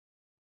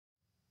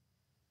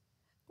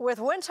With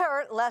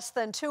winter less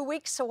than 2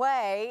 weeks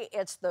away,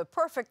 it's the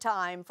perfect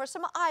time for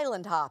some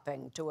island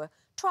hopping to a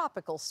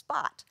tropical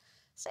spot.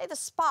 Say the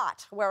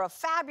spot where a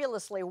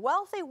fabulously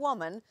wealthy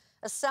woman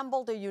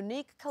assembled a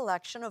unique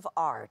collection of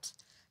art.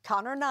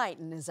 Conor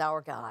Knighton is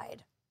our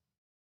guide.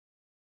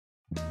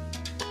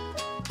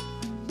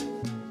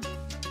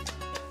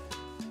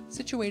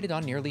 Situated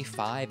on nearly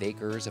 5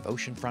 acres of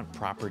oceanfront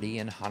property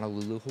in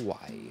Honolulu,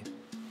 Hawaii,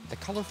 the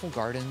colorful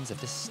gardens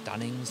of this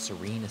stunning,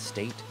 serene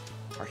estate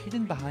are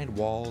hidden behind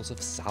walls of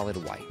solid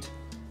white.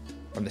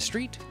 From the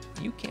street,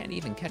 you can't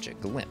even catch a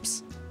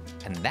glimpse.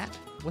 And that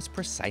was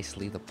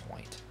precisely the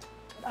point.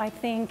 I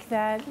think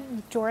that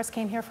Doris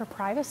came here for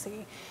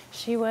privacy.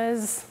 She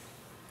was,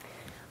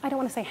 I don't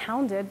want to say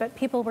hounded, but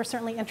people were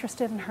certainly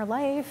interested in her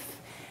life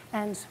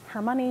and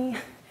her money.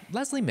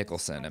 Leslie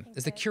Mickelson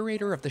is the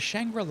curator of the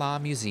Shangri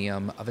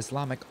Museum of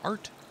Islamic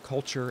Art,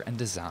 Culture, and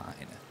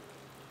Design.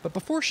 But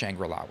before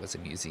Shangri was a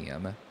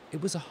museum, it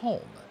was a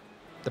home,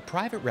 the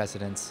private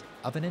residence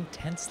of an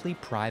intensely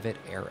private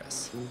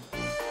heiress.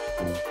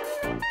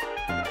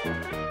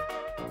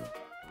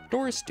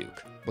 Doris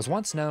Duke was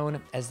once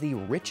known as the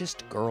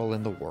richest girl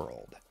in the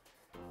world.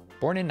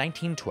 Born in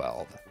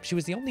 1912, she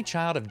was the only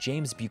child of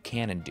James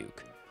Buchanan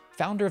Duke,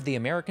 founder of the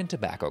American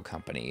Tobacco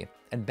Company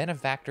and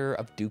benefactor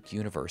of Duke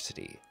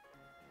University.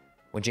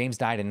 When James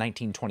died in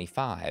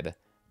 1925,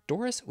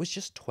 Doris was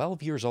just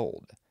 12 years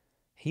old.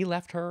 He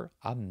left her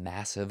a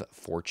massive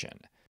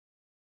fortune.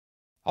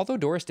 Although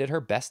Doris did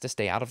her best to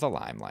stay out of the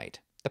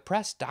limelight, the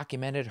press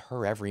documented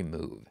her every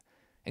move,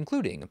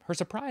 including her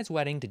surprise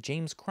wedding to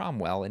James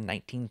Cromwell in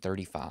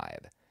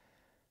 1935.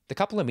 The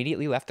couple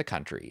immediately left the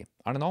country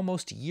on an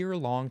almost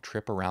year-long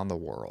trip around the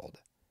world.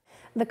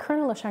 The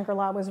Colonel of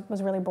Shangri-La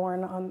was really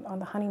born on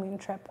the honeymoon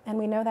trip, and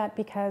we know that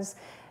because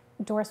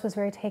Doris was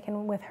very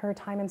taken with her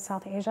time in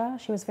South Asia.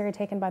 She was very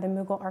taken by the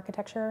Mughal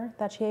architecture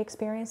that she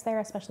experienced there,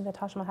 especially the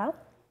Taj Mahal.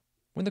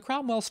 When the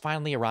Cromwells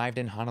finally arrived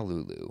in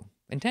Honolulu,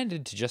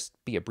 intended to just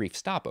be a brief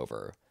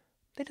stopover,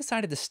 they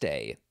decided to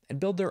stay and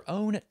build their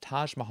own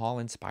Taj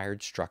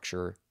Mahal-inspired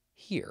structure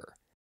here.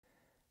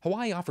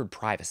 Hawaii offered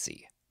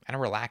privacy and a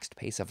relaxed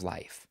pace of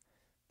life.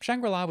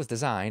 Shangri-La was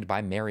designed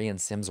by Marion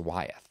Sims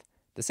Wyeth,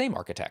 the same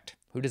architect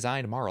who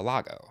designed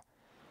Mar-a-Lago.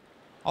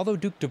 Although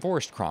Duke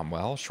divorced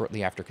Cromwell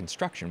shortly after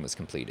construction was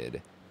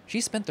completed,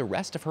 she spent the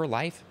rest of her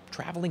life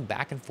traveling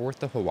back and forth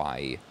to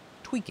Hawaii,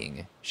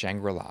 tweaking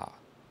Shangri-La.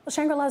 Well,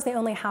 Shangri-La is the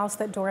only house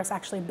that Doris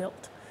actually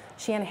built.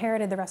 She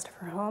inherited the rest of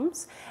her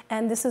homes,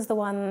 and this is the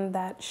one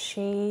that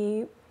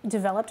she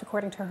developed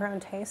according to her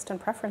own taste and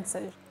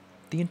preferences.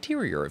 The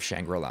interior of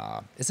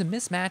Shangri-La is a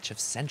mismatch of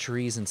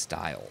centuries and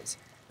styles,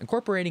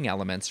 incorporating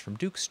elements from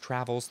Duke's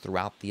travels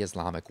throughout the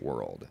Islamic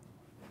world.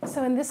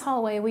 So in this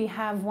hallway, we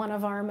have one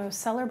of our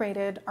most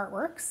celebrated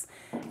artworks.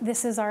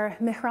 This is our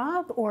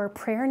mihrab, or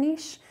prayer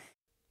niche.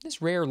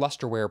 This rare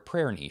lusterware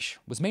prayer niche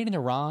was made in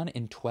Iran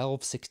in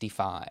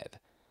 1265.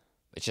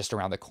 It's just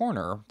around the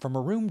corner from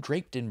a room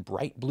draped in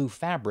bright blue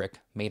fabric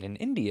made in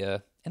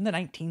India in the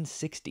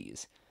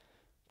 1960s.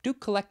 Duke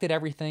collected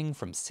everything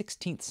from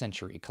 16th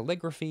century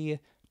calligraphy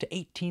to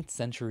 18th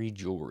century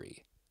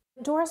jewelry.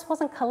 Doris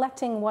wasn't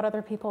collecting what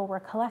other people were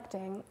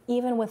collecting.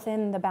 Even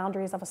within the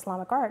boundaries of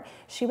Islamic art,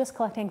 she was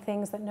collecting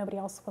things that nobody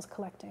else was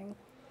collecting.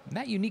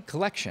 That unique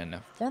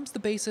collection forms the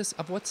basis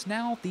of what's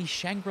now the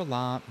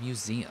Shangri-La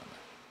Museum.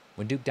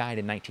 When Duke died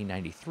in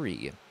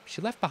 1993, she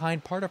left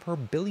behind part of her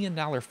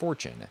billion-dollar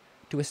fortune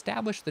to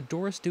establish the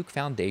Doris Duke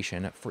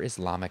Foundation for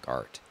Islamic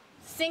Art.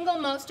 Single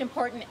most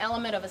important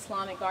element of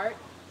Islamic art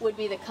would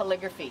be the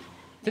calligraphy.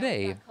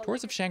 Today,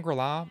 tours of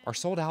Shangri-La are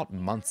sold out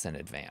months in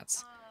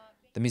advance.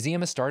 The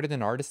museum has started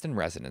an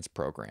artist-in-residence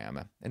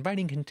program,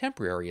 inviting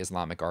contemporary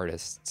Islamic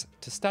artists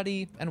to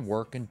study and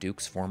work in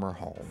Duke's former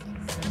home.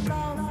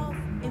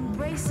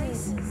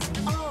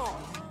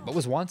 What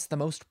was once the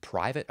most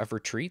private of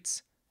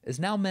retreats is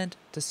now meant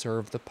to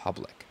serve the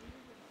public.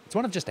 It's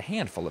one of just a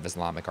handful of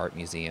Islamic art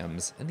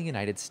museums in the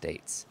United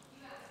States.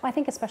 I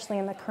think especially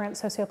in the current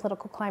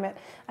socio-political climate,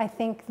 I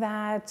think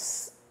that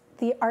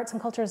the arts and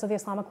cultures of the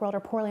Islamic world are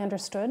poorly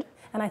understood,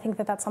 and I think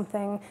that that's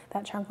something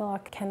that Shangri-La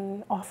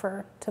can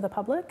offer to the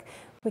public.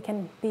 We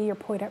can be your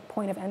point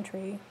of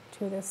entry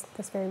to this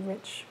very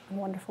rich and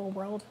wonderful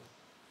world.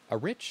 A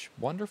rich,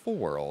 wonderful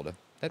world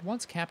that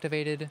once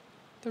captivated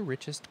the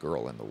richest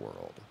girl in the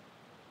world.